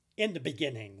In the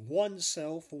beginning, one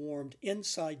cell formed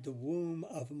inside the womb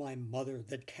of my mother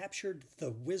that captured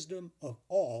the wisdom of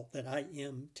all that I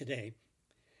am today.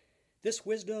 This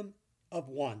wisdom of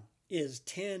one is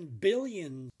 10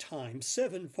 billion times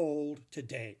sevenfold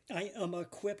today. I am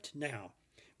equipped now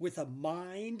with a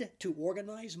mind to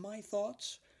organize my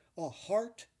thoughts, a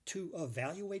heart to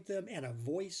evaluate them, and a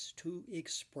voice to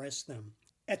express them.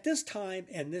 At this time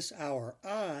and this hour,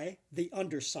 I, the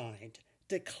undersigned,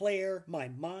 declare my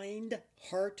mind,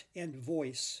 heart, and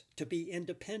voice to be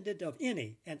independent of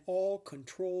any and all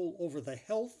control over the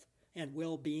health and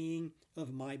well-being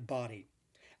of my body.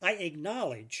 I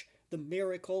acknowledge the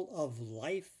miracle of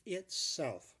life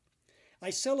itself.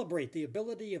 I celebrate the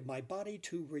ability of my body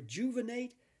to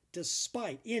rejuvenate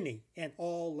despite any and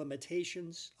all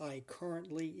limitations I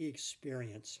currently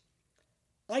experience.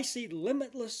 I see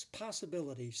limitless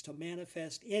possibilities to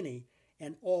manifest any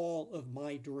and all of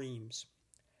my dreams.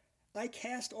 I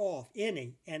cast off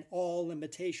any and all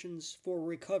limitations for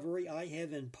recovery I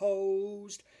have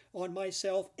imposed on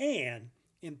myself and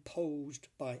imposed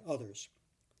by others.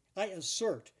 I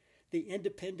assert the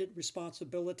independent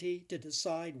responsibility to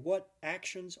decide what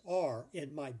actions are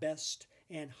in my best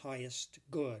and highest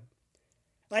good.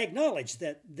 I acknowledge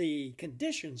that the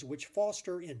conditions which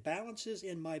foster imbalances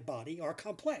in my body are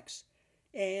complex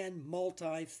and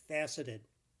multifaceted.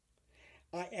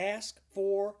 I ask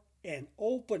for and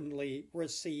openly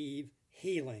receive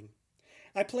healing.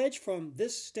 I pledge from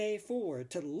this day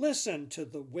forward to listen to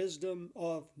the wisdom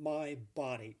of my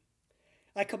body.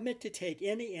 I commit to take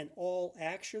any and all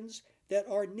actions that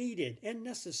are needed and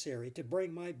necessary to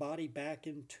bring my body back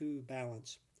into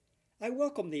balance. I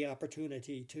welcome the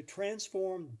opportunity to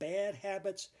transform bad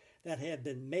habits that have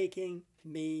been making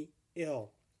me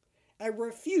ill. I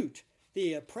refute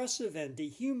the oppressive and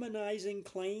dehumanizing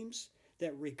claims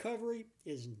that recovery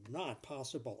is not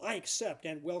possible. I accept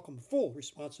and welcome full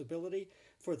responsibility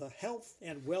for the health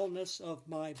and wellness of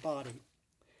my body.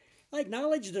 I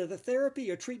acknowledge that the therapy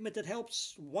or treatment that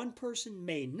helps one person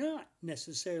may not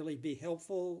necessarily be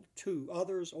helpful to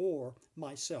others or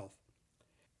myself.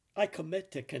 I commit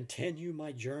to continue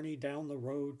my journey down the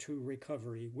road to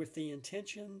recovery with the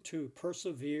intention to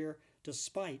persevere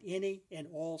despite any and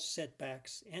all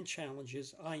setbacks and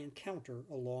challenges I encounter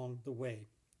along the way.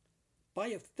 By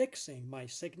affixing my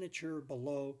signature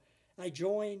below, I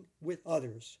join with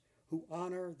others who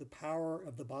honor the power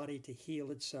of the body to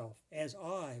heal itself as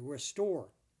I restore,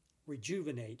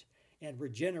 rejuvenate, and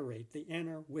regenerate the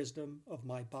inner wisdom of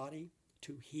my body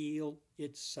to heal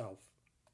itself.